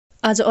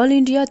आज अल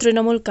इन्डिया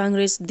तृणमूल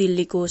कांग्रेस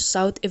दिल्लीको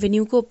south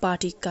एभेन्यूको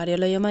party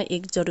कार्यालयमा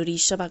एक जरुरी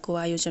सभाको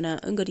आयोजना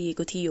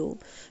गरिएको थियो।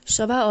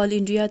 सभा अल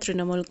इन्डिया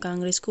तृणमूल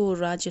कांग्रेसको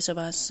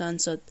राज्यसभा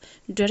सांसद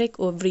डेरेक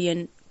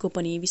ओब्रियनको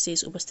पनि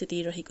विशेष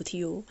उपस्थिति रहेको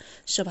थियो।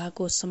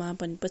 सभाको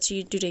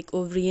समापनपछि डेरेक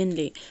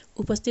ओब्रियनले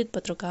उपस्थित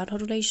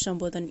पत्रकारहरूलाई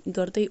सम्बोधन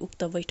गर्दै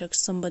उक्त बैठक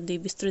सम्बन्धी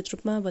विस्तृत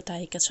रूपमा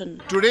बताएका छन्।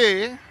 Today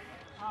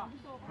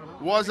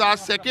was our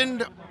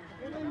second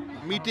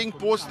meeting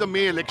post the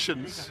May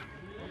elections.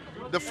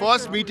 The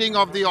first meeting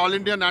of the All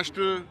India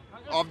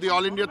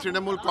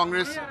Trinamool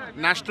Congress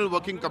National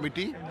Working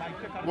Committee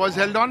was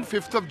held on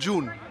 5th of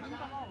June.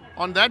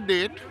 On that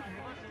date,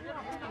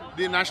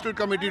 the National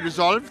Committee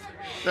resolved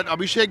that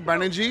Abhishek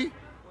Banerjee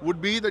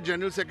would be the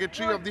General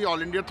Secretary of the All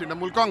India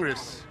Trinamool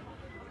Congress.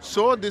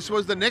 So this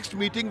was the next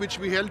meeting which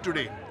we held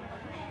today.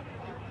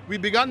 We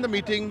began the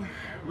meeting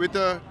with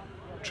a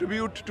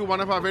tribute to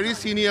one of our very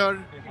senior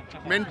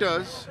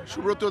mentors,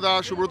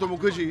 Subroto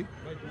Mukherjee,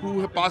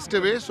 who passed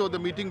away, so the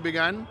meeting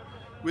began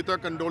with a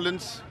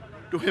condolence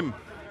to him.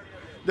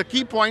 The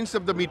key points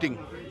of the meeting.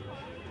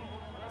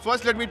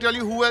 First, let me tell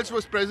you who else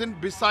was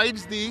present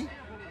besides the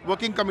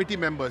working committee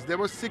members. There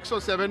were 6 or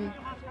 7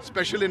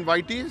 special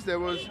invitees. There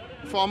was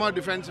former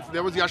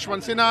there was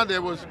Yashwant Sinha,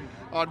 there was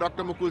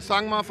Dr. Mukul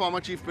Sangma,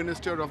 former Chief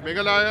Minister of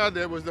Meghalaya,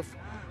 there was the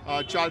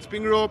Charles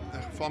Pingrop,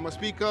 former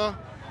Speaker,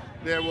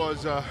 there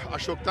was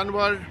Ashok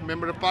Tanwar,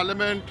 Member of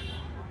Parliament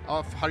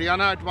of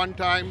Haryana at one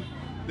time.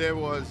 There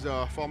was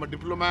former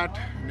diplomat,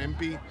 an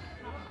MP,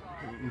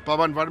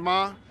 Pawan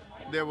Verma.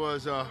 There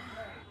was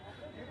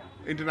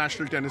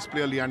international tennis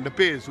player Leander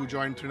Paes, who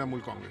joined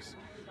Trinamool Congress.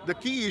 The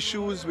key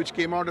issues which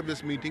came out of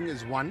this meeting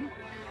is one,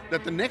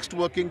 that the next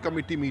working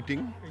committee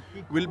meeting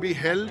will be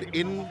held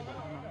in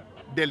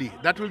Delhi.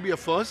 That will be a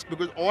first,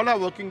 because all our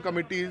working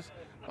committees,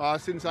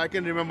 since I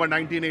can remember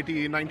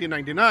 1980,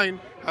 1999,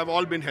 have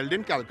all been held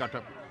in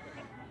Calcutta.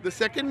 The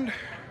second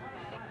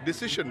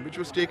decision which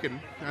was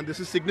taken, and this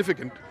is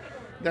significant,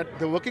 that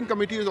the working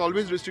committee is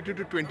always restricted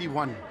to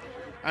 21,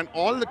 and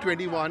all the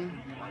 21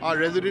 are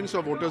residents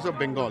or voters of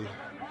Bengal.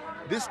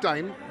 This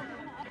time,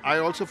 I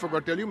also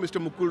forgot to tell you,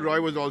 Mr. Mukul Roy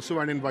was also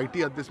an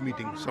invitee at this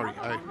meeting. Sorry.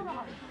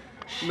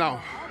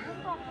 Now,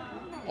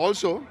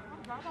 also,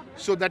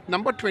 so that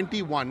number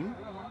 21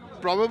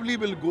 probably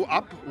will go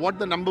up. What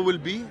the number will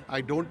be,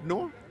 I don't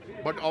know,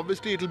 but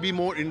obviously it will be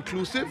more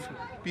inclusive.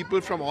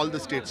 People from all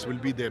the states will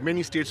be there.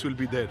 Many states will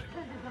be there.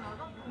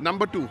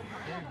 Number 2,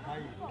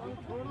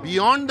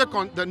 beyond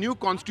the new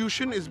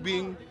constitution is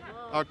being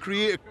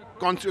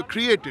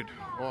created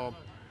or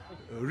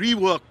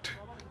reworked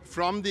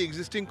from the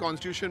existing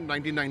constitution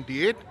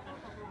 1998.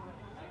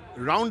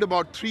 Round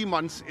about 3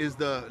 months is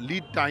the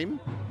lead time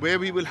where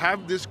we will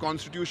have this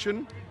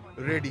constitution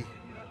ready.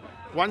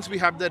 Once we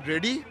have that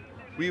ready,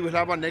 we will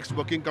have our next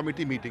working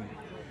committee meeting.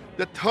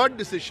 The third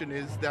decision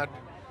is that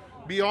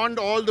beyond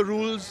all the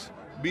rules,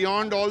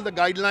 beyond all the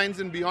guidelines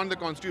and beyond the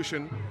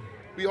constitution,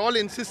 we all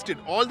insisted,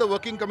 all the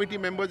working committee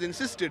members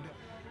insisted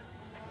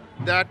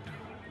that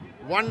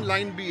one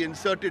line be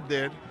inserted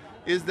there,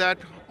 is that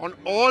on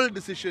all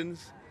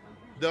decisions,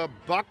 the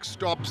buck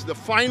stops, the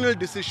final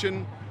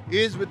decision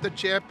is with the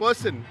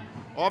chairperson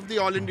of the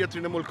All India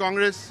Trinamool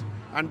Congress,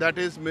 and that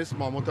is Ms.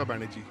 Mamata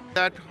Banerjee.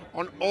 That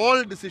on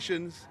all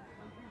decisions,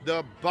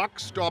 the buck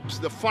stops,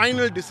 the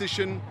final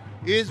decision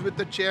is with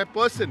the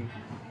chairperson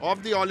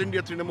of the All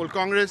India Trinamool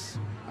Congress,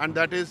 and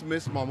that is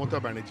Ms.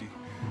 Mamata Banerjee.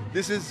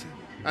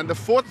 And the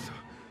fourth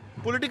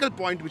political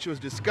point which was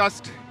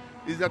discussed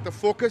is that the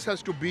focus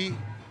has to be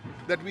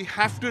that we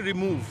have to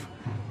remove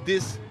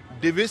this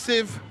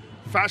divisive,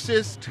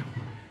 fascist,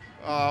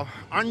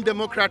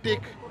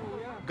 undemocratic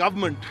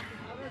government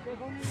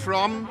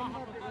from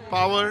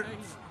power,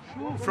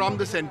 from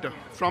the center,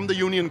 from the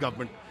union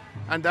government.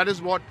 And that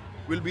is what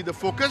will be the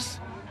focus.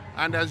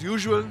 And as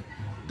usual,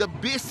 the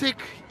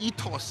basic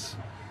ethos,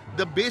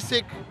 the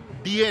basic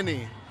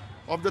DNA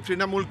of the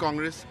Trinamool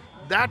Congress,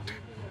 that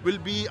will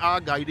be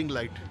our guiding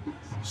light.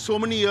 So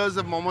many years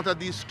of Mamata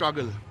Di's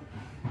struggle.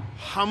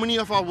 How many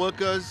of our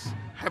workers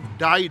have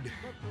died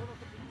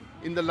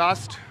in the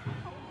last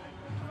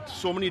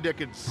so many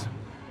decades?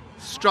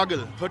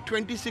 Struggle. Her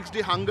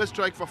 26-day hunger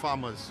strike for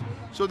farmers.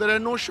 So there are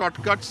no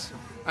shortcuts,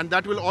 and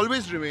that will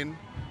always remain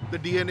the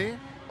DNA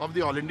of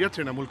the All India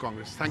Trinamool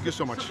Congress. Thank you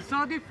so much.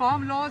 So the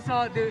farm laws,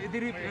 the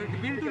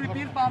bill to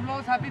repeal farm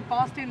laws have been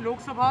passed in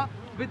Lok Sabha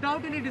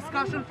without any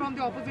discussion from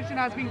the opposition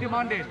as being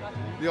demanded.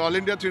 The All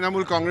India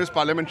Trinamool Congress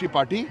Parliamentary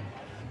Party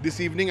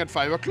this evening at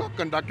 5 o'clock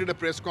conducted a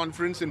press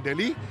conference in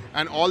Delhi,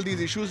 and all these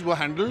issues were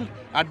handled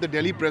at the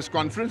Delhi press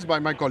conference by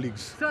my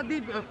colleagues. Sir,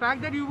 the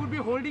fact that you would be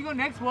holding your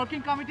next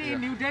working committee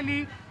in New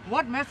Delhi,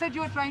 what message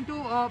you are trying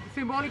to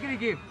symbolically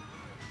give?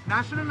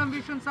 National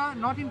ambitions are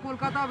not in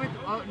Kolkata, with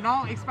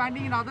now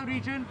expanding in other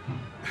regions.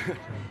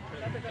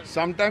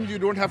 Sometimes you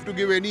don't have to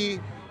give any.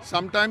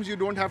 Sometimes you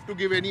don't have to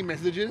give any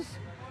messages.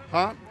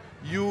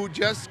 You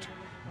just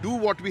do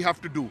what we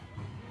have to do,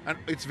 and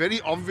it's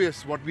very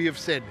obvious what we have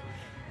said.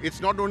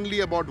 It's not only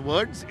about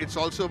words; it's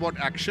also about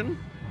action.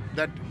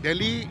 That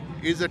Delhi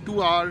is a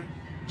 2-hour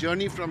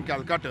journey from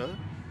Calcutta,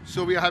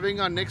 So we are having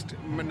our next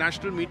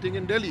national meeting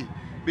in Delhi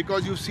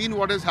because you've seen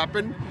what has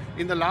happened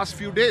in the last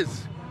few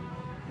days.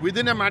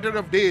 Within a matter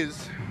of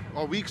days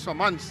or weeks or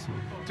months,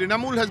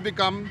 Trinamool has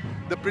become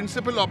the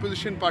principal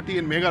opposition party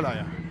in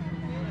Meghalaya.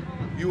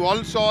 You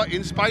all saw,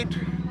 in spite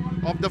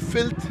of the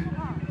filth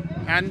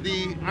and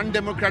the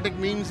undemocratic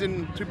means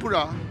in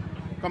Tripura,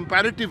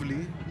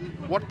 comparatively,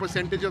 what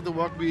percentage of the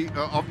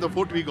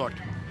vote we got.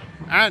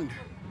 And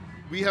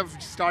we have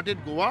started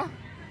Goa,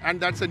 and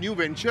that's a new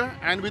venture.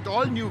 And with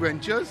all new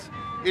ventures,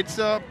 it's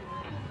a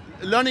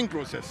learning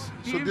process.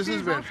 So this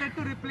is where. TMC is set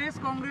to replace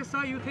Congress,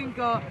 sir. You think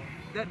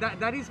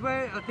that is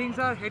where things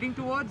are heading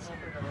towards?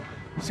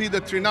 See,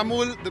 the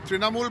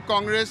Trinamool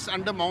Congress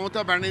under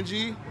Mamata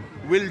Banerjee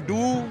will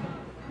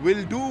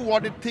do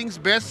what it thinks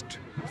best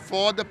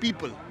for the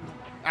people,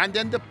 and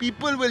then the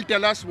people will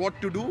tell us what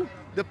to do.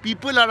 The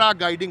people are our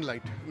guiding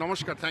light.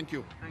 Namaskar. Thank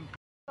you.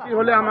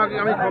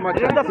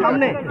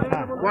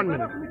 One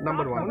minute.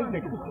 Number one.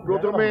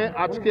 প্রথমে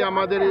আজকে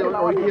আমাদের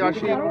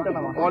ঐতিহাসিক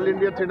all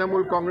India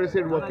Trinamool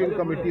কংগ্রেসের working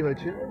committee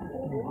হয়েছে।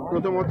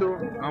 প্রথমত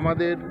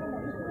আমাদের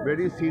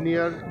very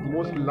senior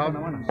most লাভ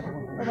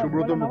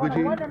Subrata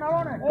Mukherjee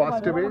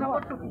passed away.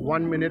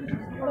 1 minute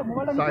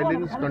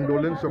silence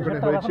condolence ওখানে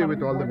হয়েছে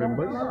with all the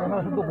members.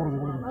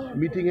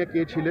 মিটিংয়ে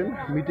কে ছিলেন?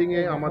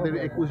 মিটিংয়ে আমাদের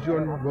 21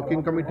 জন ওয়ার্কিং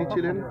কমিটি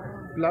ছিলেন,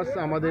 প্লাস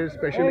আমাদের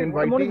special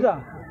invitee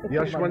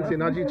Yashwant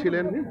Sinha ji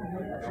छिलेन,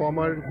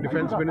 farmer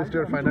defence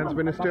minister, finance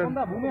minister.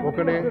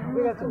 ओखाने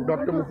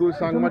doctor Mukul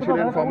Sangma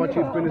छिलेन, former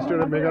chief minister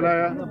of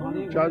Meghalaya.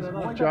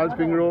 Charles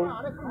पिंगरो,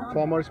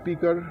 farmer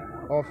speaker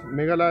of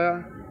Meghalaya.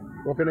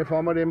 ओखाने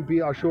farmer MP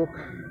Ashok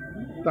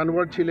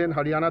Tanwar छिलेन,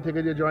 Haryana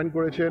थेके जे join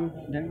करेछेन।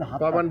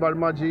 पवन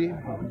वर्मा जी,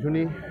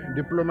 जिनि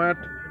diplomat,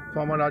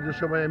 farmer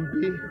Rajya Sabha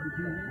MP.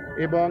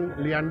 एवं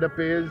लियांडर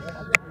पेज,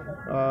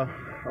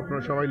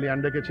 আপনারা সবাই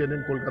লিয়ান্ডারকে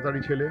চেনেন,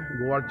 কলকাতারই ছেলে,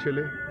 গোয়ার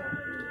ছেলে।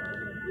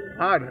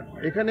 আর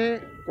এখানে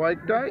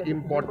কয়েকটা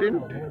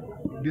ইম্পর্টেন্ট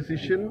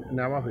ডিসিশন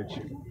নেওয়া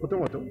হয়েছে।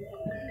 প্রথমত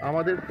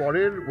আমাদের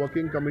পরের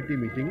ওয়ার্কিং কমিটি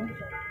মিটিং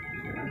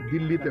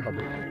দিল্লিতে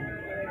হবে।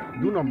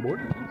 2 নম্বর,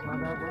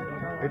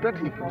 এটা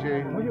ঠিক যে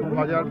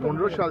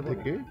 2015 সাল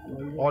থেকে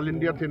অল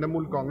ইন্ডিয়া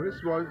তৃণমূল কংগ্রেস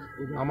ওয়াজ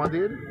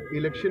আমাদের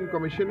ইলেকশন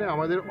কমিশনে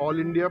আমাদের অল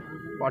ইন্ডিয়া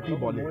পার্টি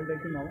বলে,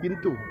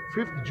 কিন্তু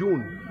 5 জুন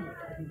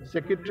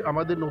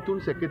আমাদের নতুন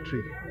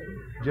secretary,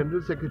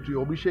 general secretary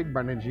Abhishek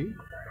Banerjee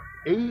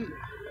এই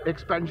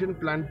এক্সপ্যানশন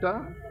প্ল্যানটা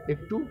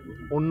একটু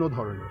অন্য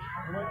ধরনের।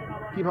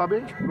 কিভাবে?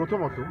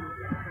 প্রথমত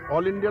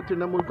অল ইন্ডিয়া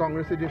তৃণমূল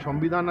কংগ্রেসের যে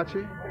সংবিধান আছে,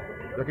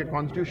 যাকে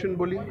কনস্টিটিউশন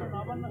বলি,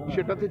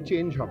 সেটাতে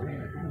চেঞ্জ হবে।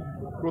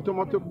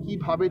 প্রথমত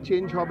কিভাবে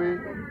চেঞ্জ হবে,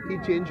 কি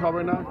চেঞ্জ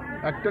হবে না,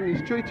 একটা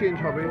নিশ্চয়ই চেঞ্জ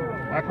হবে।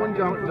 এখন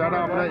যারা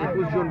আমরা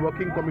 21 জন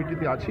ওয়ার্কিং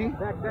কমিটিতে আছি,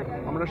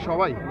 আমরা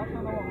সবাই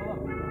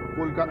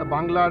কলকাতা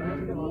বাংলার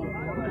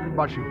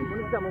বাসী।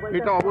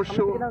 এটা অবশ্য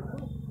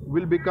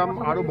উইল বিকাম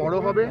আরও বড়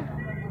হবে,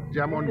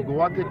 যেমন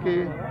গোয়া থেকে,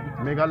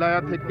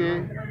 মেঘালয় থেকে,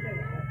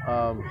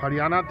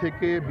 হরিয়ানা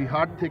থেকে,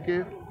 বিহার থেকে,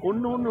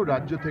 অন্য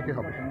রাজ্য থেকে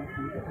হবে।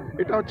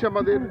 এটা হচ্ছে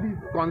আমাদের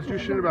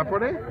কনস্টিটিউশনের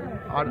ব্যাপারে।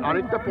 আর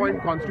আরেকটা পয়েন্ট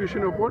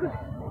কনস্টিটিউশনের ওপর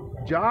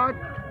যা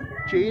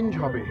চেঞ্জ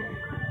হবে,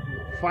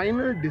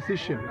 ফাইনাল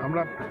ডিসিশন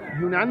আমরা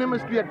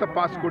ইউনানিমাসলি একটা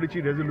পাস করেছি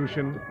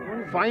রেজলিউশন,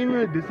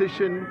 ফাইনাল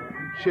ডিসিশন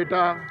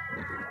সেটা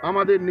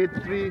আমাদের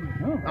নেত্রী,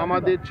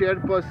 আমাদের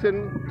চেয়ারপারসন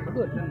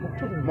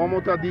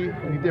মমতা দি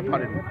নিতে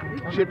পারেন।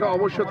 সেটা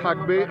অবশ্য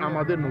থাকবে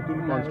আমাদের নতুন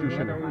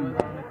কনস্টিটিউশনে।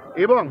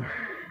 এবং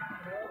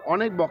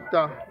অনেক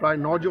বক্তা, প্রায়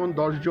 9 জন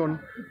 10 জন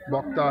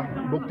বক্তা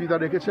বক্তৃতা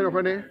রেখেছেন।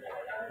 ওখানে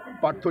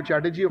পার্থ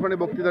চ্যাটার্জি ওখানে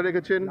বক্তৃতা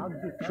রেখেছেন,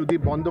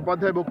 সুদীপ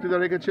বন্দ্যোপাধ্যায় বক্তৃতা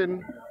রেখেছেন,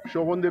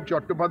 শোভনদেব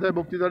চট্টোপাধ্যায়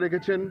বক্তৃতা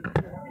রেখেছেন,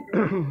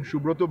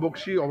 সুব্রত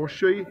বক্সি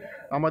অবশ্যই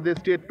আমাদের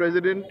স্টেট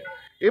প্রেসিডেন্ট।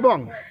 এবং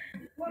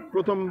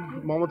প্রথম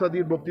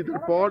মমতাদির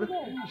বক্তৃতার পর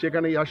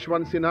সেখানে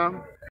যশবন্ত সিনহা,